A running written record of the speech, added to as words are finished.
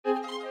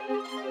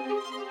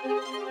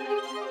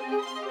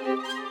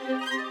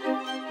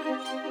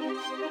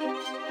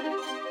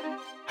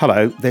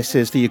Hello, this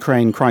is the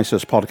Ukraine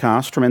Crisis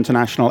Podcast from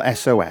International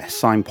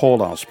SOS. I'm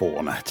Paul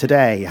Osborne.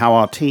 Today, how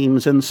our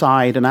teams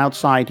inside and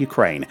outside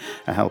Ukraine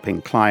are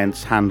helping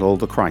clients handle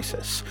the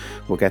crisis.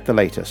 We'll get the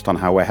latest on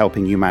how we're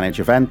helping you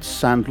manage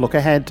events and look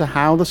ahead to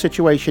how the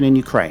situation in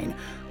Ukraine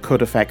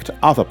could affect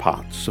other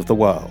parts of the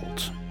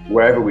world.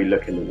 Wherever we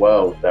look in the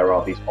world, there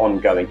are these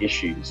ongoing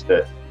issues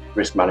that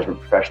risk management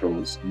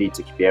professionals need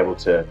to be able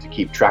to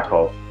keep track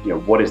of.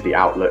 What is the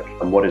outlook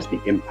and what is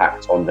the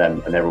impact on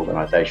them and their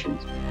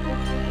organizations?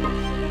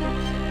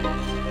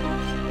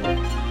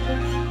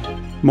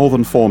 More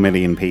than 4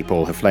 million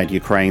people have fled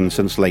Ukraine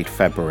since late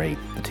February.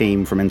 The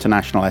team from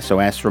International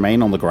SOS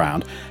remain on the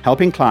ground,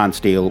 helping clients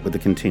deal with the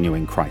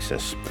continuing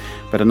crisis.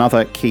 But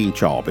another key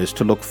job is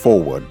to look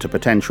forward to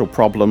potential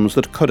problems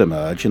that could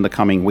emerge in the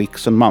coming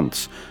weeks and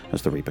months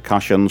as the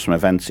repercussions from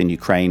events in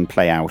Ukraine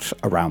play out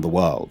around the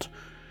world.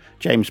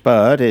 James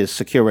Bird is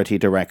Security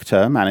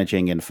Director,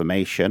 managing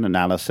information,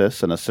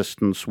 analysis and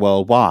assistance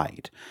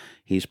worldwide.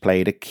 He's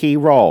played a key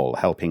role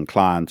helping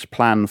clients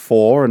plan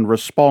for and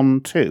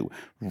respond to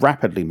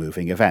rapidly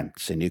moving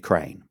events in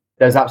Ukraine.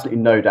 There's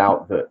absolutely no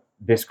doubt that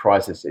this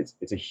crisis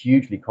is a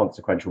hugely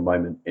consequential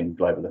moment in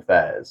global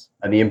affairs,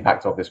 and the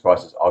impact of this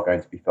crisis are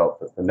going to be felt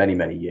for many,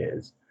 many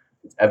years.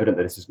 It's evident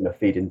that this is going to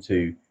feed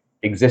into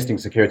existing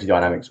security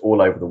dynamics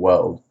all over the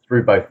world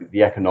through both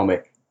the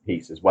economic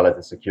piece as well as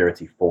the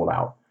security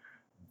fallout.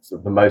 So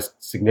the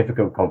most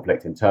significant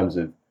conflict in terms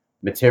of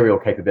material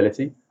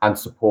capability and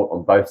support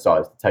on both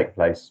sides to take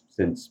place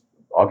since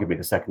arguably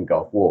the Second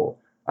Gulf War,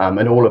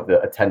 and all of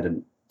the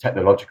attendant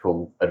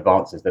technological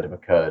advances that have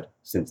occurred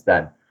since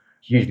then.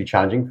 Hugely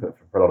challenging for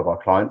a lot of our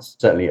clients,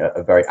 certainly a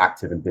very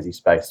active and busy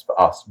space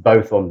for us,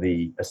 both on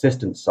the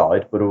assistance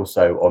side, but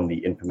also on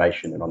the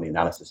information and on the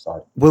analysis side.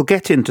 We'll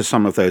get into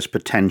some of those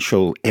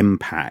potential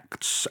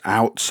impacts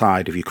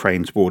outside of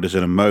Ukraine's borders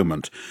in a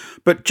moment.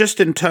 But just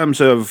in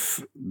terms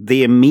of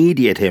the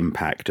immediate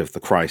impact of the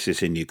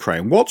crisis in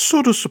Ukraine, what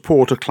sort of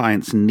support are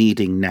clients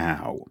needing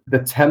now? The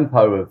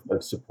tempo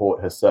of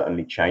support has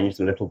certainly changed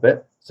a little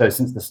bit. So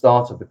since the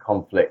start of the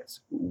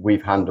conflict,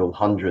 we've handled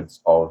hundreds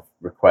of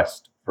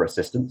requests for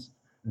assistance.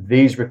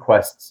 These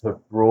requests have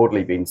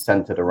broadly been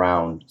centered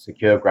around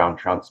secure ground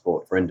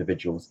transport for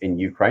individuals in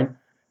Ukraine,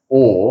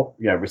 or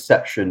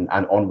reception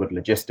and onward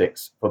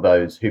logistics for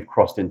those who've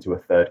crossed into a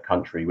third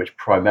country, which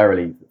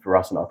primarily for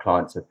us and our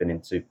clients have been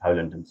into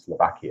Poland and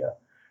Slovakia.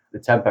 The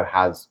tempo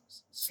has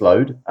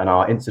slowed, and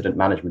our incident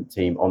management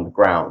team on the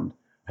ground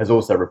has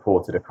also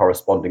reported a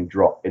corresponding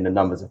drop in the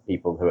numbers of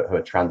people who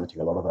are transiting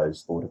a lot of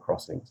those border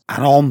crossings.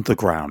 And on the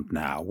ground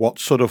now, what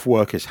sort of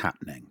work is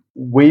happening?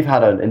 We've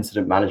had an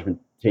incident management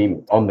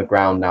team on the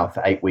ground now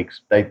for 8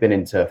 weeks. They've been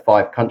into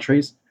 5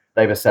 countries.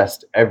 They've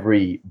assessed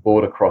every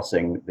border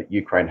crossing that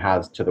Ukraine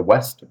has to the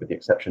west, with the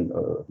exception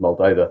of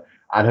Moldova,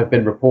 and have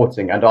been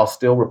reporting and are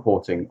still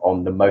reporting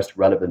on the most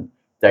relevant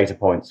data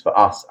points for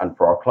us and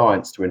for our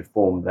clients to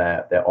inform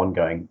their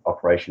ongoing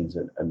operations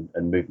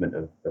and movement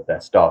of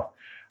their staff.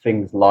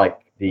 Things like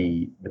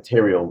the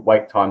material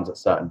wait times at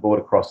certain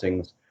border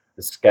crossings,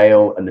 the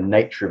scale and the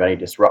nature of any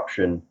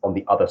disruption on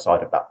the other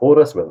side of that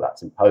border, so whether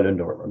that's in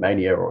Poland or in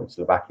Romania or in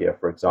Slovakia,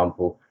 for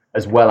example,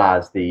 as well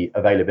as the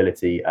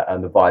availability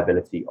and the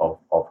viability of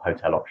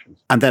hotel options.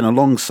 And then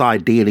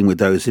alongside dealing with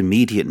those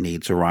immediate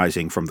needs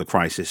arising from the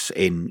crisis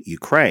in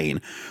Ukraine,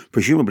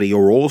 presumably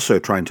you're also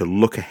trying to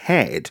look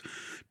ahead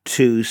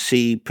to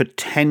see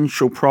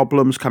potential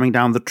problems coming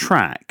down the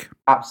track.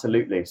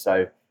 Absolutely.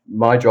 So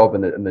my job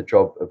and the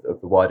job of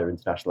the wider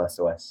International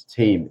SOS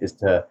team is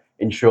to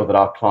ensure that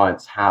our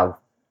clients have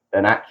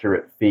an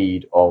accurate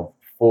feed of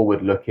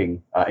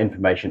forward-looking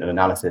information and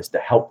analysis to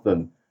help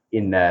them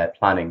in their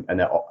planning and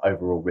their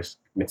overall risk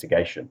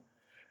mitigation.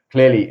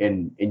 Clearly,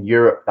 in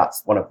Europe,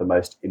 that's one of the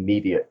most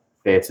immediate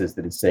theatres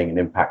that is seeing an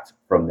impact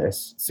from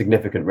this.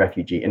 Significant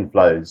refugee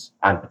inflows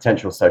and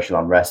potential social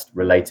unrest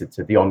related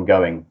to the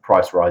ongoing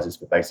price rises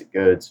for basic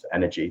goods, for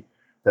energy.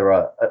 There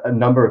are a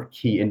number of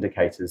key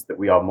indicators that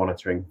we are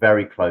monitoring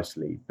very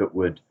closely that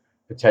would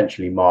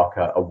potentially mark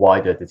a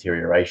wider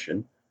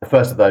deterioration. The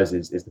first of those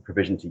is the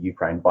provision to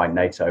Ukraine by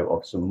NATO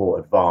of some more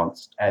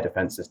advanced air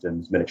defense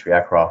systems, military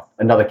aircraft.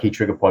 Another key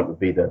trigger point would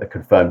be the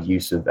confirmed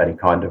use of any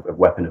kind of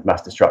weapon of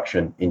mass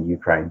destruction in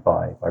Ukraine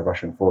by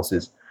Russian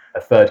forces. A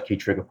third key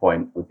trigger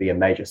point would be a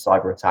major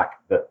cyber attack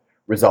that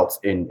results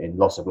in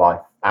loss of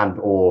life and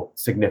or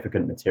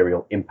significant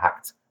material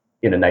impact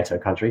in a NATO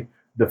country.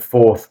 The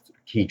fourth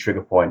key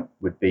trigger point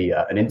would be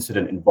an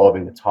incident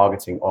involving the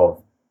targeting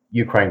of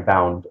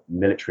Ukraine-bound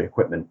military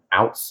equipment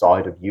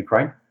outside of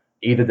Ukraine,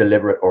 either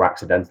deliberate or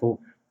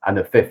accidental. And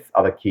the fifth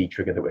other key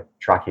trigger that we're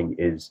tracking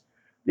is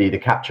the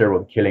capture or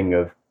the killing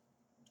of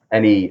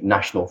any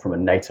national from a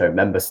NATO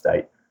member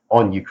state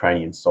on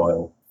Ukrainian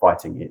soil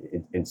fighting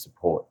in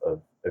support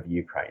of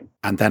Ukraine.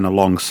 And then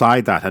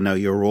alongside that, I know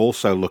you're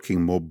also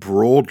looking more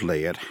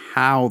broadly at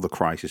how the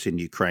crisis in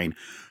Ukraine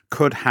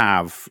could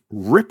have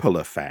ripple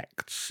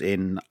effects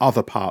in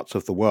other parts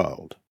of the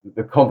world.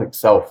 The conflict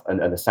itself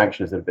and the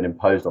sanctions that have been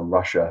imposed on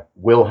Russia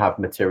will have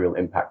material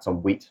impacts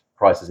on wheat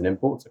prices and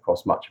imports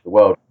across much of the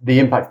world. The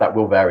impact of that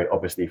will vary,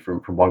 obviously,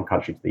 from one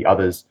country to the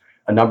others.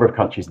 A number of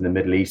countries in the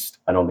Middle East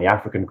and on the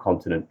African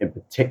continent in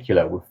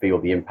particular will feel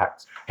the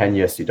impacts.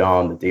 Kenya,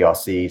 Sudan, the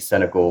DRC,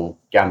 Senegal,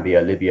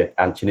 Gambia, Libya,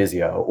 and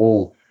Tunisia are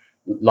all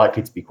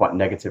likely to be quite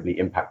negatively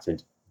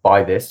impacted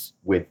by this,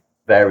 with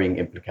varying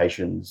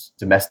implications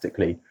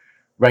domestically,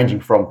 ranging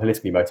from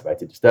politically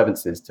motivated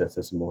disturbances to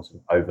some more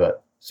sort of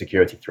overt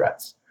security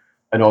threats.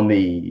 And on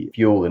the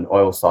fuel and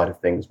oil side of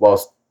things,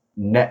 whilst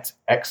net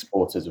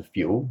exporters of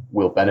fuel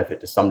will benefit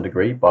to some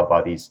degree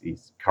by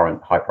these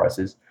current high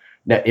prices,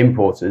 net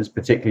importers,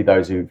 particularly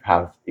those who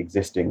have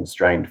existing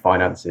strained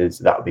finances,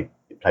 that would be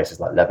places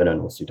like Lebanon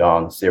or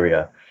Sudan,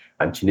 Syria,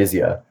 and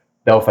Tunisia,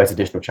 they'll face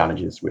additional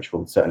challenges, which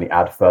will certainly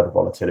add further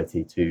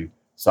volatility to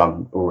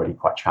some already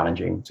quite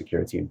challenging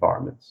security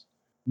environments.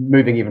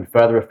 Moving even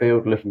further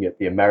afield, looking at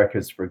the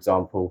Americas, for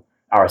example,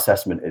 our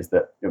assessment is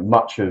that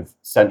much of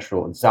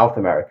Central and South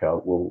America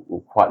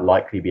will quite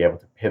likely be able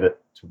to pivot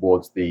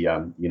towards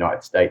the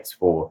United States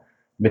for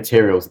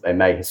materials that they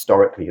may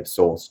historically have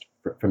sourced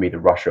from either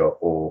Russia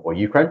or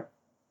Ukraine.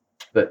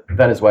 But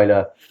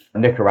Venezuela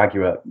and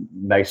Nicaragua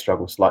may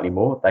struggle slightly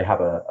more. They have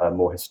a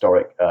more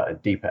historic,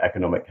 deeper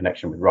economic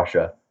connection with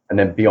Russia. And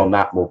then beyond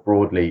that, more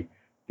broadly,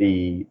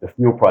 the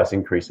fuel price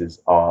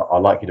increases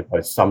are likely to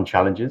pose some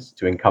challenges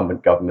to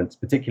incumbent governments,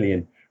 particularly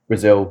in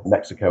Brazil,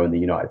 Mexico, and the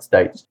United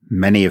States.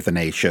 Many of the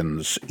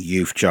nations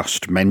you've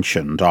just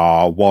mentioned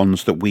are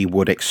ones that we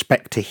would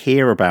expect to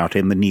hear about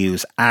in the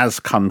news as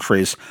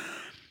countries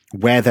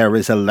where there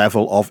is a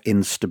level of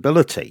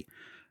instability.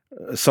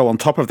 So on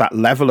top of that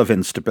level of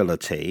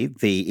instability,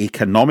 the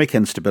economic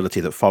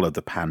instability that followed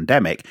the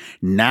pandemic,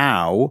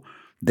 now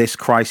this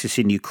crisis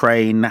in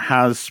Ukraine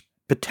has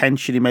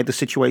potentially made the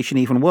situation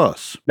even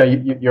worse. No,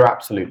 you're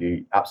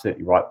absolutely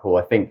right, Paul.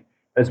 I think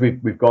as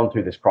we've gone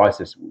through this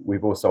crisis,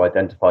 we've also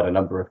identified a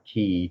number of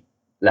key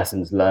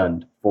lessons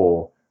learned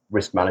for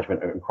risk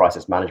management and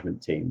crisis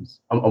management teams.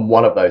 And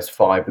one of those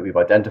 5 that we've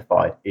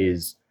identified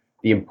is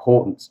the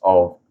importance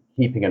of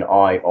keeping an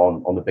eye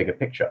on the bigger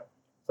picture.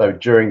 So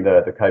during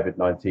the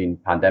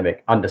COVID-19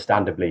 pandemic,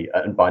 understandably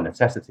and by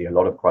necessity, a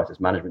lot of crisis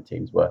management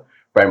teams were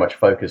very much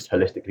focused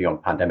holistically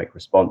on pandemic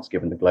response,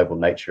 given the global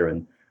nature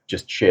and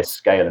just sheer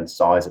scale and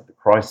size of the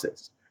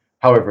crisis.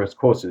 However, of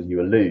course, as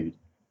you allude,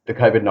 the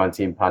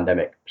COVID-19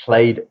 pandemic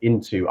played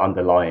into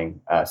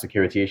underlying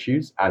security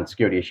issues, and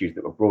security issues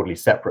that were broadly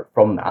separate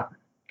from that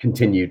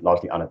continued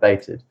largely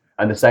unabated.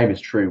 And the same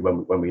is true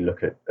when we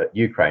look at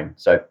Ukraine.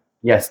 So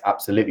yes,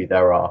 absolutely,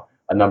 there are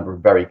a number of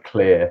very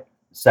clear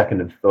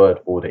second and third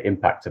order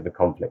impacts of the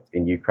conflict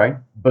in Ukraine,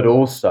 but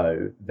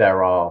also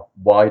there are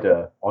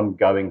wider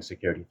ongoing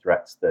security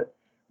threats that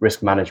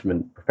risk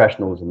management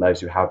professionals and those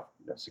who have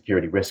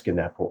security risk in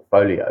their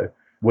portfolio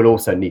will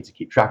also need to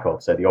keep track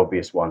of. So the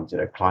obvious ones,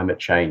 climate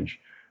change,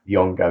 the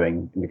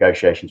ongoing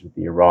negotiations with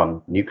the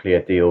Iran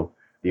nuclear deal,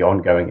 the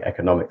ongoing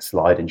economic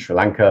slide in Sri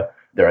Lanka.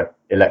 There are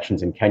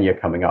elections in Kenya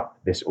coming up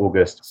this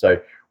August.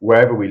 So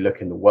wherever we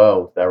look in the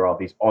world, there are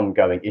these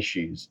ongoing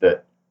issues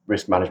that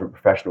risk management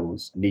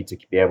professionals need to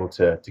be able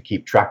to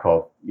keep track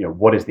of.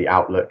 What is the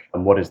outlook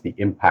and what is the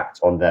impact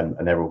on them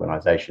and their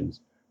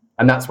organizations?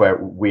 And that's where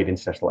we at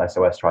International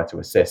SOS try to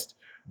assist,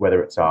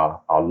 whether it's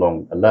our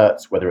long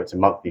alerts, whether it's a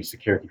monthly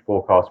security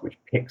forecast, which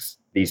picks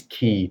these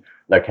key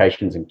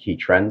locations and key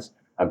trends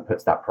and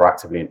puts that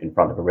proactively in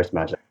front of a risk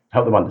manager,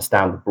 help them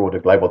understand the broader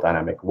global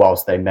dynamic,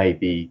 whilst they may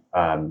be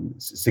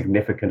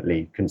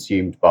significantly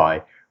consumed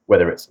by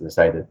whether it's, let's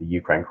say, the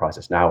Ukraine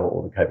crisis now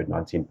or the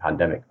COVID-19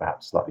 pandemic,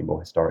 perhaps slightly more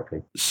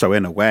historically. So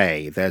in a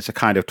way, there's a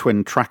kind of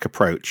twin track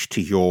approach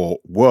to your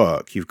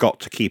work. You've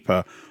got to keep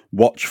a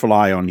watchful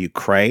eye on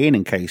Ukraine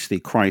in case the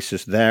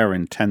crisis there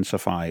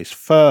intensifies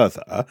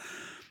further,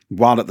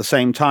 while at the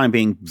same time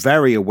being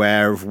very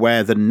aware of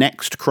where the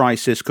next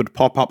crisis could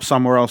pop up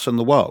somewhere else in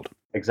the world.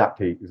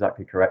 Exactly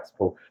correct,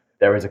 Paul.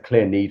 There is a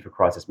clear need for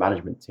crisis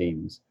management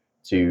teams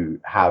to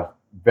have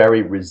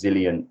very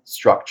resilient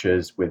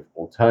structures with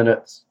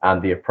alternates and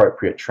the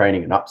appropriate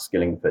training and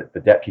upskilling for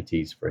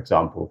deputies, for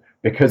example,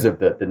 because of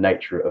the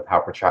nature of how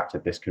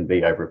protracted this can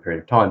be over a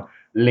period of time.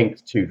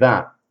 Linked to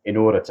that, in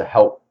order to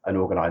help an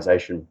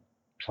organization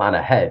plan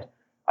ahead,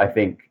 I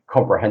think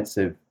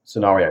comprehensive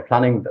scenario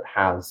planning that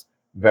has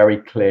very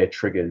clear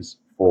triggers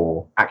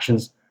for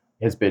actions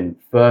has been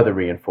further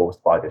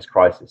reinforced by this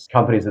crisis.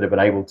 Companies that have been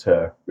able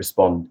to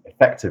respond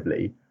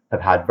effectively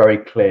have had very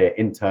clear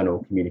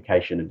internal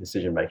communication and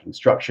decision-making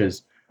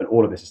structures, and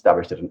all of this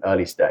established at an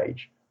early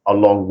stage,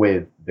 along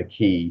with the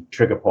key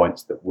trigger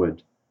points that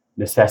would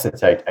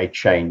necessitate a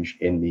change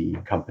in the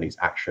company's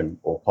action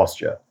or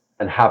posture.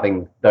 And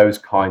having those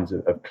kinds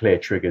of clear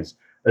triggers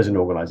as an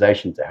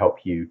organization to help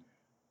you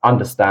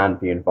understand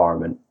the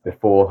environment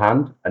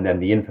beforehand, and then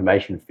the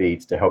information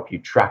feeds to help you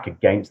track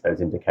against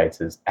those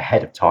indicators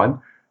ahead of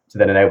time to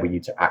then enable you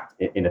to act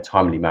in a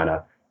timely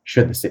manner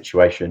should the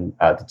situation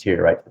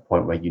deteriorate to the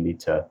point where you need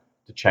to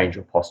change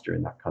your posture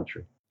in that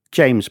country.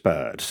 James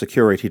Bird,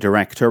 Security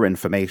Director,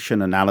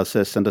 Information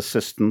Analysis and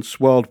Assistance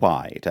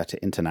Worldwide at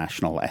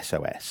International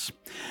SOS.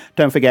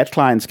 Don't forget,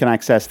 clients can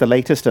access the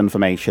latest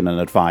information and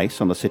advice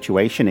on the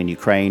situation in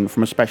Ukraine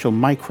from a special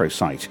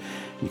microsite.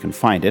 You can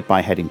find it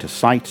by heading to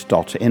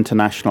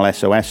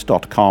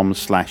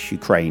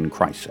site.internationalsos.com/Ukraine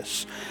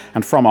crisis.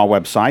 And from our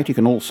website, you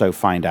can also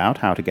find out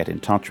how to get in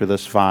touch with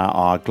us via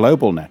our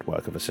global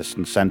network of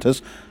assistance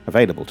centres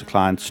available to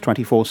clients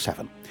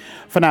 24/7.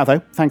 For now,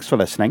 though, thanks for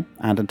listening,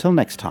 and until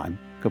next time,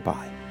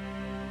 goodbye.